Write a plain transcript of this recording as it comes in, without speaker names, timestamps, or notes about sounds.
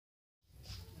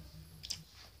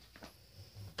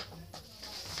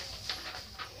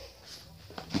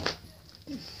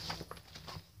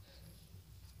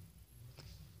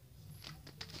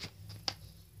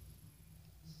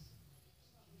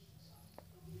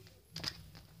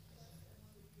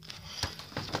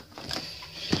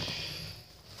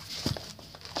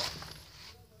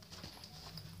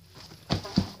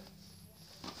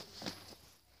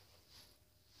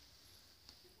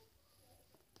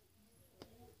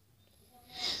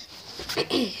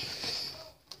Hey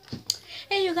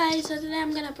you guys, so today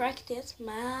I'm gonna practice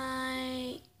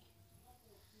my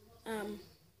I'm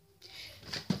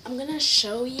gonna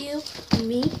show you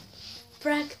me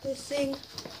practicing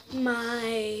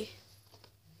my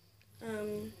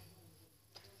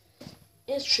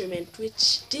instrument,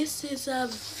 which this is a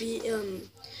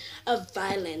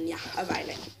violin, yeah, a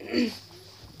violin.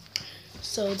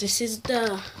 So this is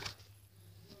the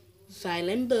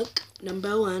violin book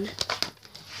 #1.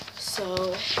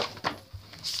 So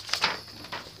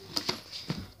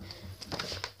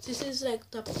this is like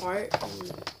the part.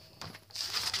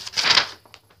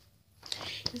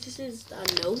 This is the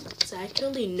notes. I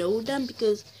actually know them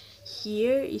because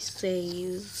here it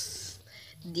says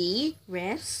D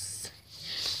rest.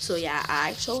 So yeah, I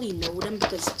actually know them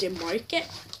because they mark it.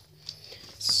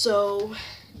 So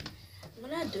I'm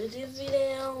gonna do this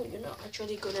video. You're not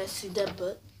actually gonna see the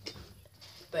book,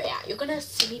 but yeah, you're gonna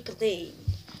see me play.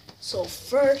 So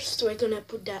first, we're gonna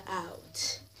put that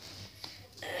out.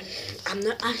 I'm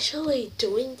not actually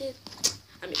doing this.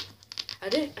 I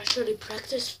didn't actually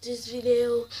practice this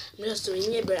video. I'm just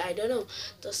doing it, but I don't know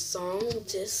the song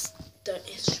the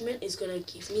instrument is gonna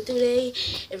give me today.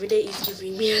 Every day is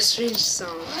giving me a strange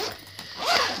song,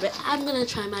 but I'm gonna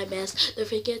try my best. Don't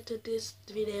forget to this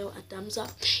video a thumbs up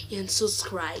and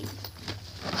subscribe.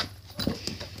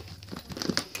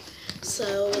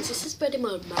 So this is pretty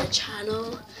much my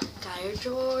channel,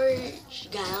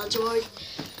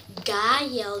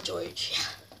 Gael George.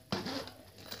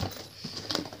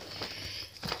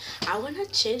 I wanna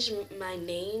change my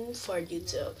name for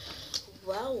YouTube.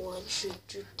 Well, what should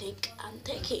you think I'm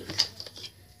taking?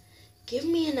 Give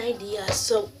me an idea.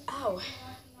 So,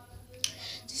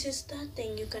 this is the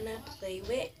thing you're gonna play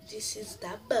with. This is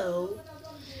the bow.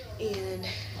 And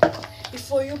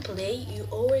before you play, you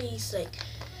always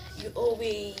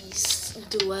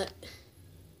do what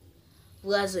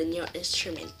was in your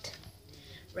instrument.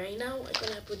 Right now, we're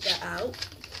gonna put that out.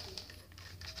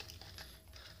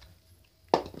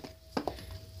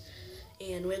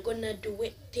 And we're gonna do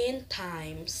it 10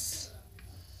 times.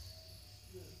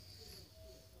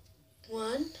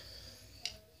 1,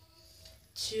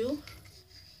 2,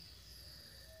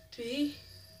 3,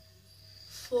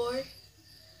 4,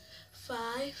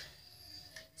 5,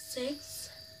 6,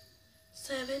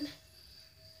 7,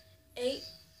 8,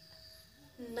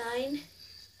 9,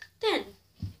 10.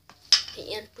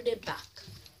 And put it back.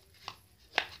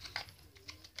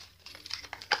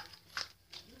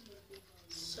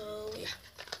 So yeah.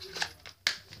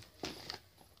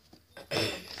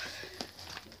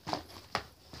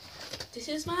 This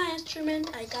is my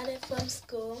instrument. I got it from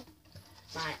school.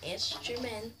 My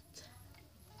instrument.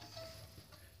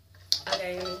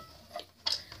 Okay,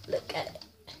 look at it.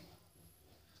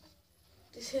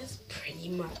 This is pretty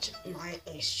much my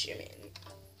instrument.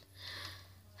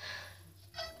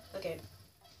 Okay.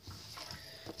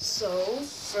 So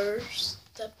first,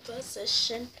 the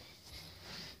position.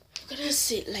 I'm gonna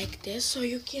sit like this so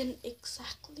you can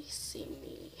exactly see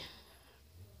me.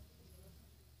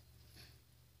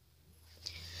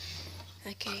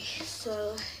 Okay,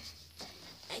 so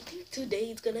I think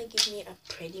today it's gonna give me a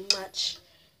pretty much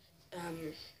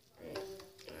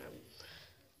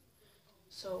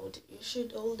so you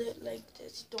should hold it like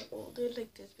this. Don't hold it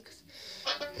like this because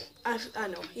I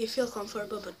know you feel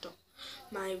comfortable, but don't.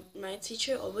 My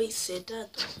teacher always said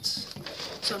that don't.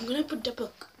 So I'm gonna put the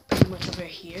book pretty much over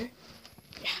here.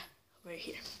 Yeah, over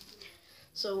here.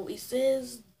 So it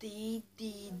says D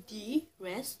D D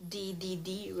rest, D D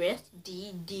D rest,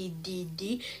 D D D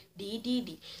D D D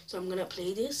D. So I'm gonna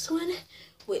play this one,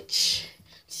 which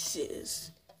this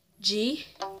is G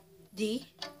D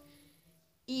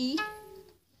E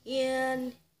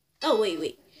and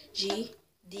wait, G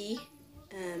D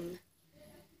A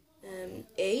and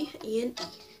E.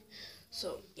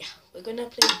 So yeah, we're gonna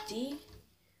play D,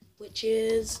 which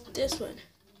is this one.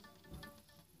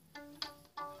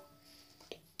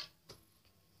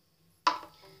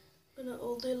 I'm gonna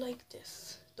hold it like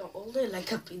this. Don't hold it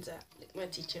like a pizza, like my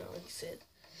teacher always said.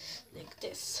 Like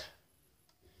this.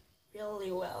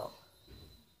 Really well.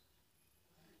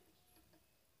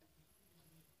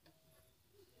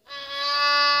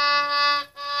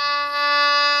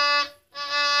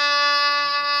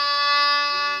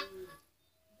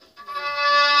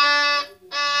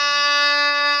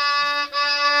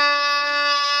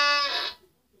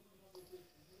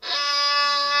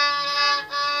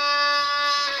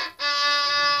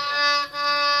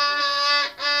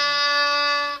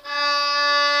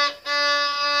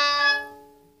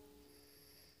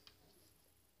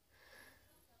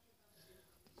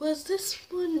 Was this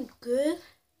one good?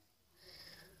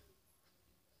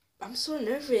 I'm so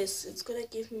nervous. It's gonna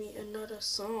give me another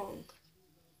song.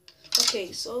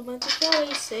 Okay, so my teacher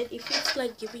always said if it's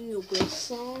like giving you a great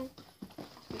song,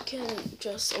 you can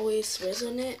just always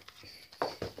resonate.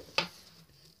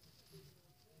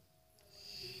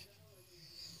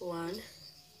 One,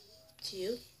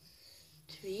 two,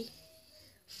 three,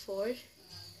 4,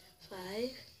 5,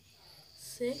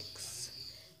 6,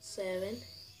 7,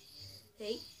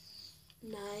 8,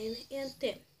 9, and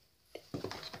 10.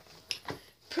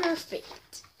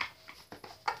 Perfect.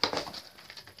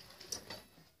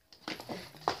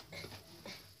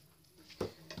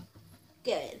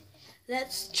 Good.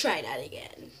 Let's try that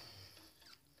again.